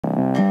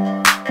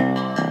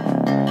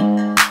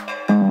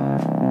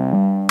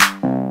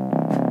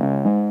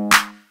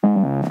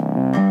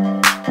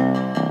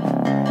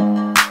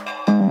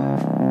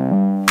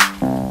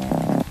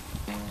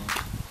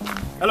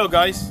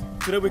guys,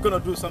 today we're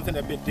gonna do something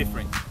a bit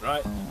different,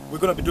 right? We're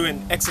gonna be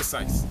doing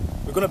exercise.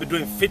 We're gonna be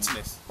doing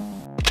fitness.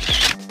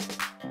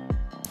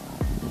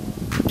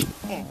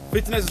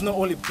 Fitness is not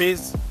only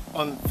based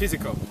on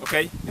physical,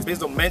 okay? It's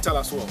based on mental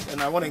as well.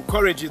 And I want to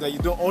encourage you that you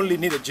don't only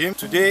need a gym.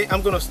 Today,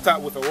 I'm gonna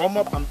start with a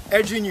warm-up. I'm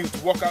urging you to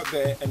walk out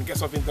there and get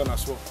something done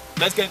as well.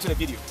 Let's get into the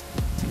video.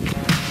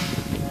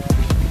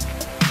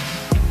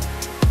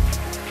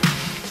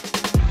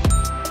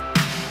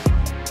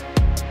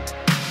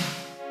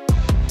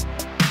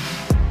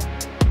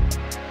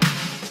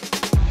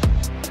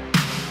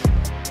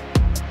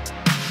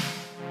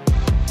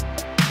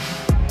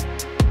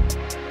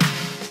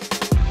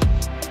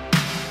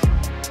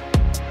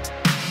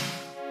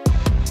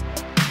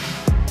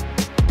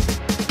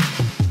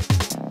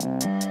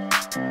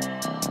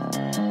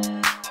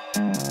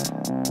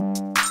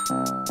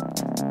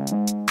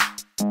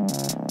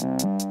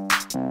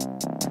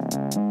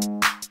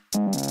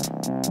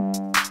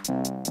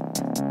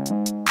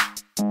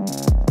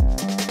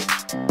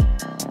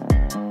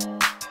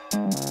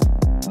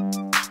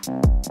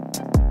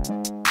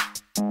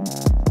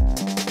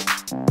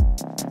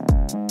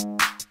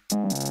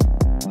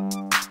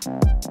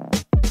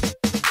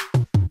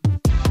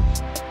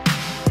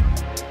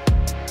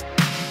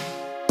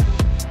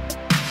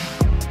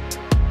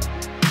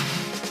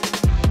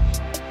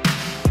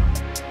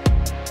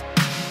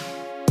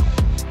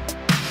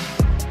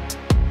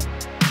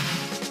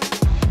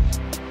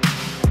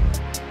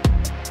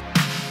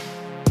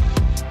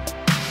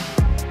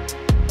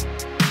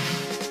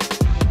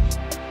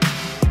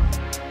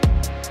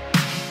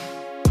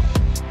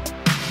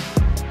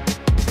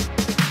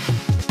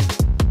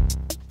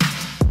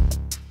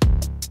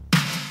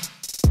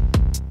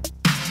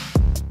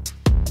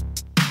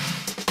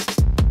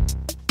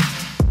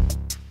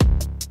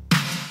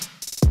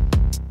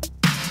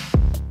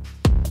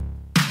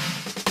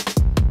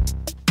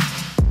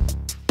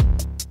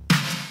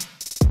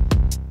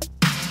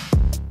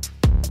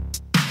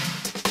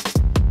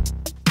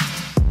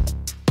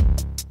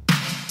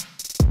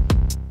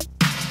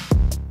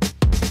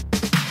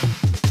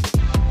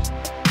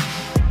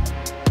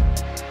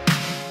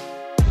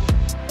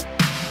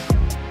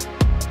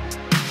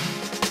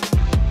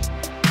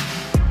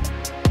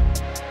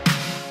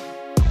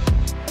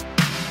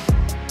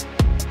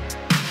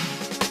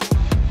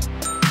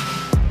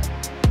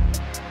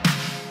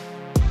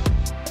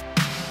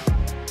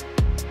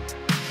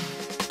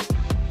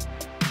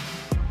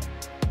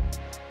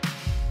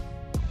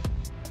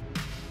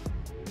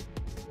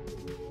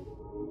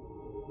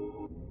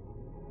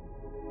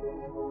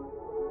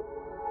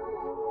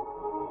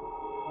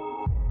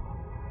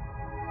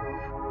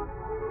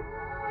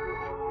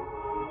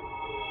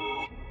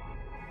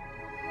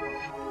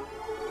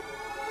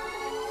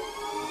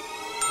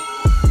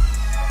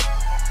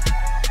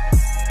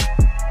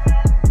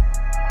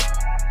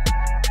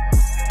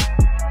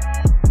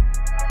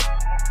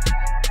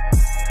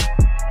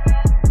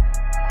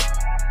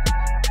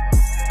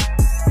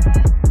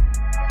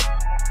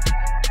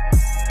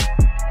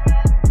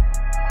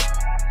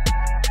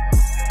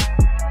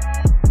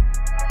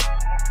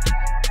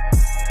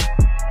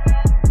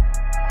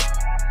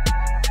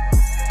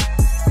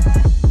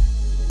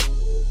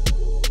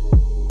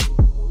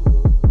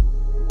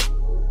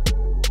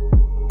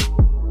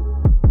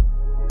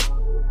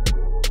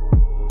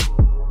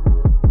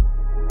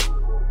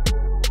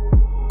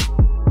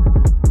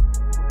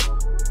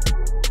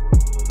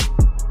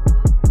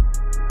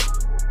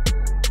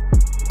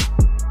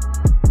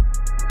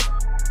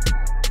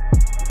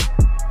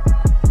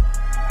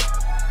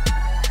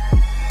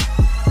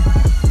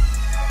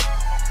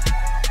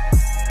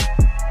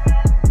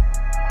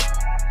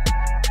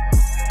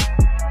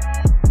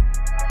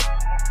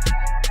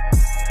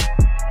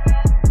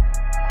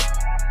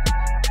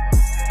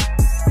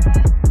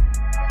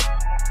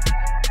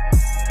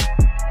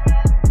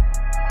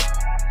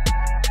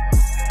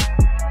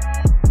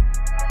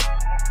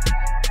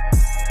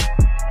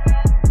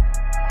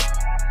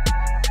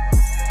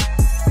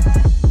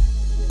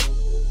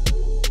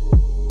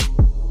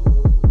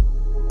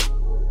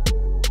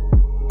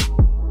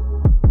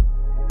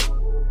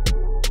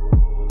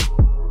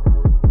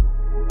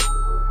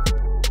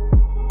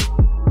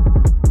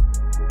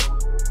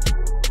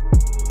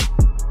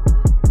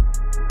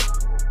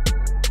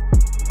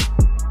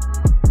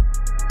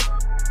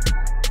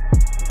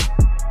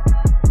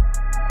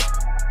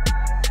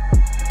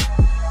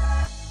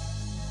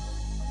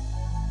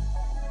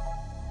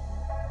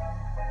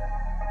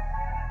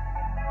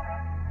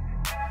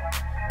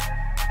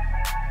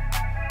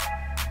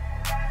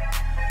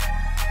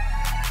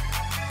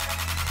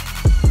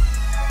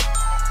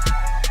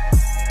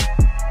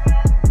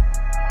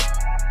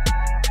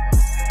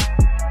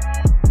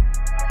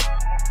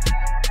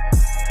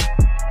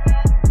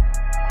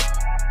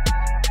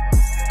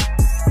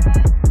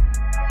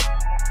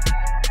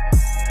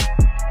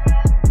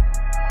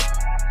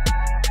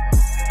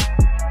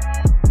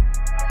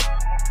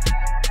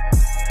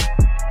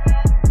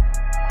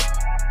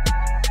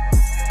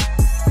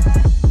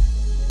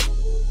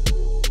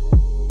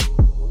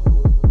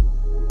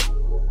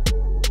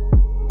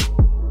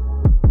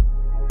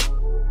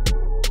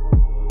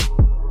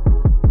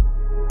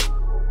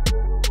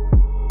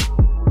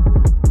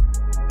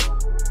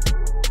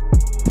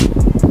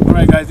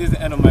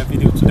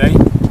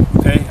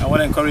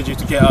 encourage you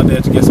to get out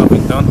there to get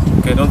something done.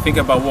 Okay, don't think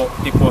about what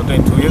people are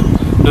doing to you.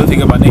 Don't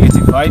think about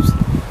negative vibes.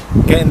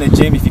 Get in the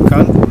gym if you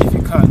can. If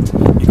you can't,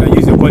 you can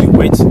use your body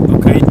weight,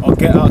 okay, or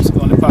get out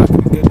on the park,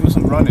 do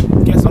some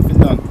running, get something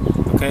done,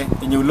 okay,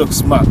 and you look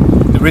smart.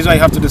 The reason why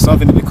you have to do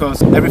something is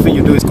because everything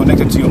you do is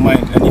connected to your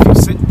mind, and if you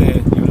sit there,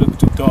 you look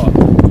too dull.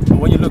 But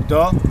when you look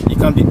dull, you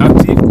can't be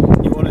active.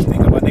 You always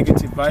think about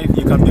negative vibe.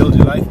 You can build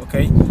your life,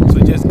 okay. So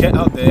just get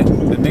out there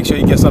and make sure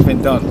you get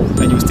something done,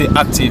 and you stay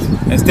active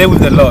and stay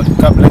with the Lord.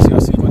 God bless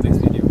you.